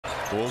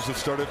Wolves have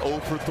started 0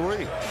 for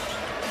 3.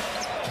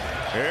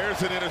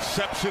 There's an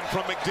interception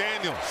from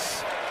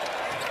McDaniels.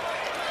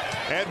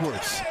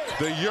 Edwards,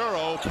 the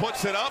Euro,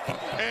 puts it up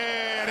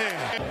and in.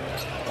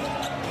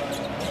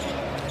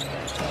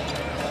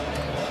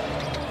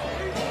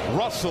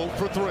 Russell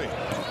for 3.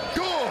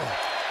 Good!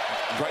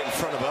 Right in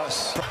front of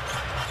us.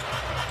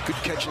 Good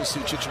catch and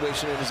shoot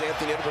situation, and as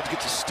Anthony Edwards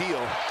gets a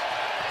steal.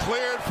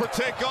 Cleared for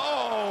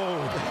takeoff.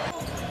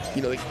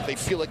 You know, they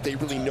feel like they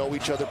really know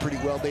each other pretty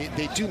well. They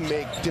do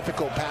make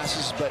difficult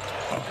passes, but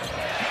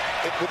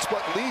it's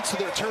what leads to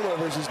their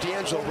turnovers is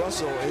D'Angelo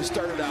Russell has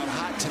started out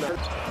hot tonight.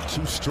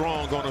 Too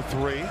strong on a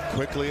 3.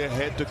 Quickly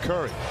ahead to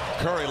Curry.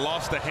 Curry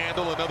lost the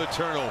handle, another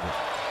turnover.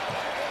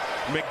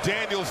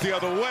 McDaniels the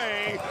other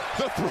way.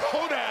 The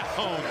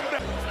throwdown.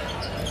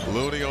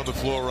 Looney on the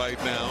floor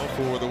right now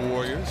for the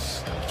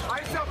Warriors.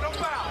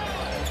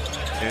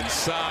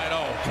 Inside,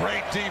 oh,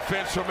 great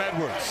defense from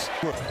Edwards.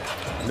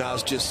 Now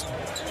it's just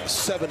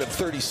 7 of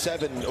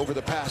 37 over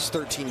the past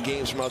 13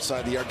 games from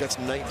outside the arc. That's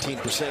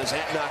 19%. As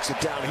that knocks it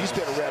down, he's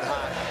been red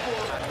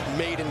hot.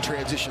 Made in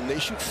transition. They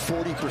shoot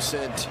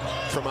 40%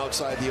 from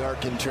outside the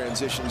arc in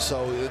transition,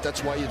 so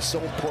that's why it's so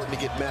important to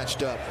get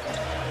matched up.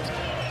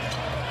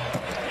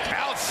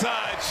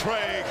 Outside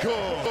Trey,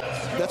 good.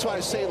 That's why I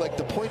say, like,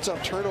 the points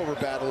off turnover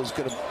battle is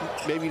going to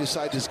maybe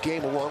decide this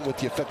game along with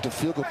the effective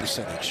field goal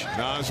percentage.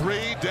 Naz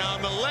Reid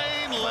down the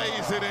lane,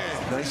 lays it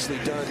in. Nicely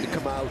done to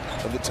come out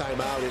of the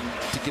timeout and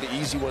to get an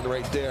easy one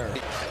right there.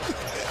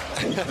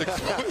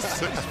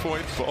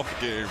 6-point ball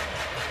game.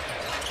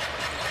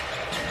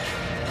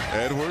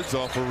 Edwards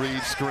off a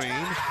Reid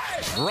screen.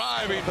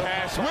 Driving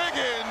pass,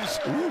 Wiggins,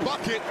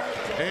 bucket,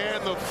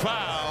 and the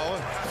foul.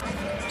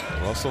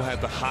 Russell had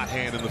the hot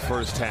hand in the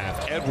first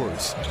half.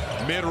 Edwards,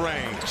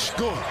 mid-range,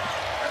 good.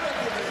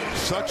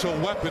 Such a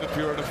weapon if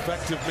you're an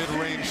effective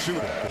mid-range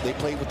shooter. They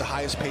play with the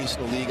highest pace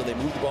in the league, and they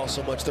move the ball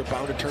so much they're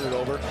bound to turn it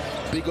over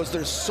because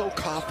they're so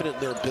confident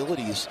in their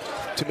abilities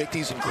to make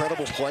these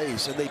incredible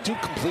plays, and they do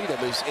complete them.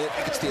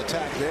 It's the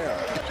attack there.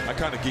 I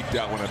kind of geeked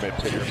out when I met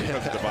Pickard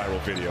because of the viral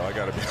video. I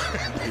got to be.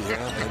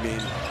 Yeah, I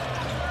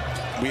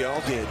mean, we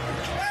all did.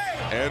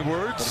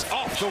 Edwards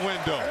off the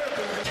window.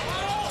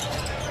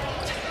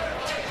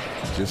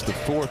 Just the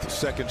 4th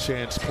second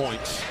chance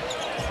points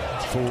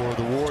for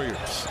the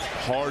Warriors.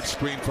 Hard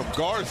screen from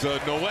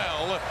Garza.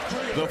 Noel,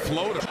 the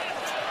floater.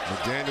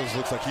 McDaniels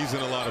looks like he's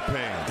in a lot of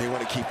pain. They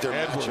want to keep their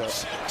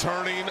Edwards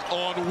turning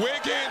on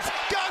Wiggins.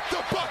 Got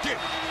the bucket.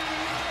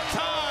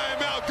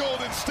 Timeout,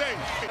 Golden State.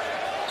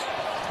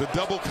 The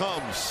double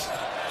comes.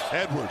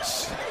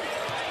 Edwards.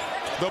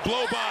 The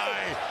blow by.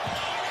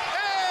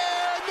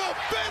 And the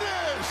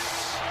finish.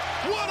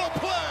 What a